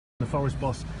Forest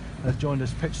boss has joined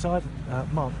us pitchside.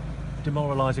 Mark,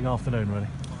 demoralising afternoon, really.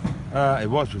 It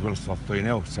was. We've lost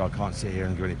 3-0, so I can't sit here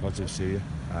and give any positives to you.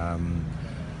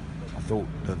 I thought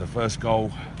that the first goal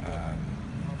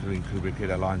could we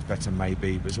clear our lines better,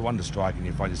 maybe, but it's a wonder strike and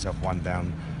you find yourself one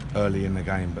down early in the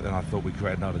game. But then I thought we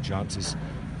created other chances,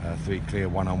 3 clear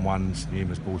one-on-ones,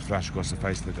 numerous balls flash across the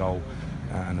face of the goal,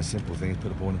 and the simple thing is put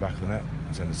the ball in the back of the net.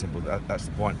 That's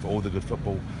the point. For all the good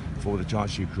football, for all the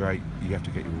chances you create, you have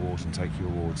to get your rewards and take your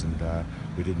rewards, and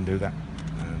we didn't do that.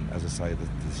 And as I say, the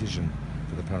decision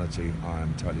for the penalty, I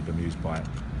am totally bemused by it.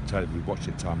 We've watched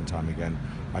it time and time again.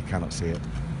 I cannot see it.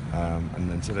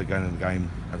 And instead of going in the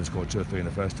game, having scored 2 or 3 in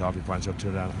the first half, you find yourself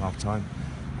 2 down at half time.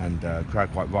 And the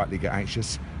crowd quite rightly get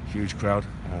anxious. Huge crowd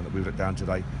that we've let down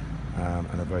today.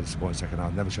 And a very disappointing second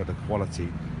half. Never showed the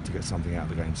quality to get something out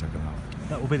of the game second half.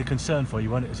 That will be the concern for you,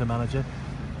 won't it, as a manager?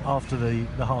 After the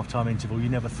half-time interval, you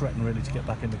never threaten really to get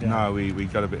back in the game. No, we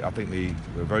got a bit. I think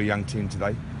we're a very young team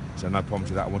today, so no problems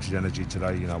with that. I wanted energy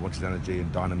today. I wanted energy and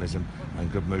dynamism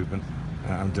and good movement.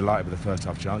 I'm delighted with the first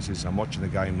half chances. I'm watching the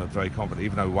game. I'm very confident.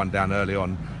 Even though we won down early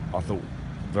on, I thought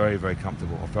very, very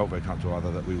comfortable. I felt very comfortable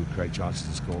rather that we would create chances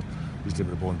to score. We just didn't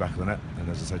put the ball in the back of the net. And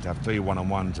as I say, to have 3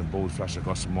 one-on-ones and balls flash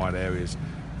across some wide areas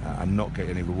and not get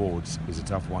any rewards is a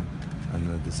tough one. And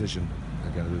the decision,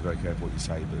 again, be very careful what you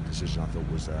say, but the decision I thought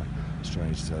was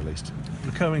strange to say the least.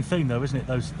 Recurring theme though, isn't it?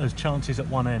 Those chances at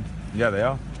one end. Yeah, they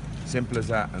are. Simple as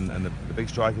that. And the big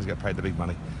strikers get paid the big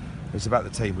money. It's about the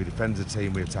team. We defend as a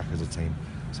team, we attack as a team.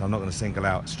 So I'm not going to single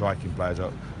out striking players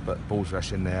up, but balls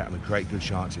rush in there and we create good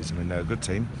chances. I mean, they're a good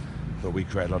team, but we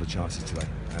create a lot of chances today,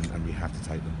 and we have to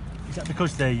take them. Is that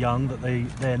because they're young, that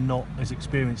they're not as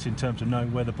experienced in terms of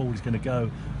knowing where the ball is going to go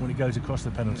when it goes across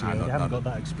the penalty area? They haven't got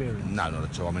that experience? No, not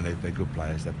at all. I mean, they're good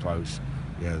players, they're pros.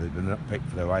 They're not picked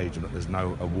for their age, and there's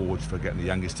no awards for getting the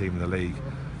youngest team in the league.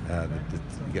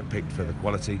 You get picked for the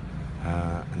quality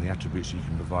and the attributes you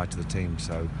can provide to the team.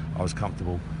 So I was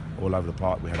comfortable all over the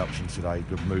park. We had options today,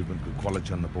 good movement, good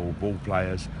quality on the ball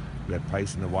players. We had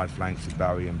pace in the wide flanks with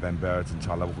Barry and Ben Barrett and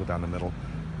Tyler Walker down the middle.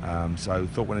 So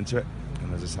thought went into it,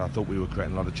 and as I said, I thought we were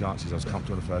creating a lot of chances. I was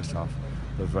comfortable in the first half,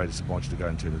 but very disappointed to go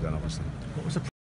into it then, obviously. What was the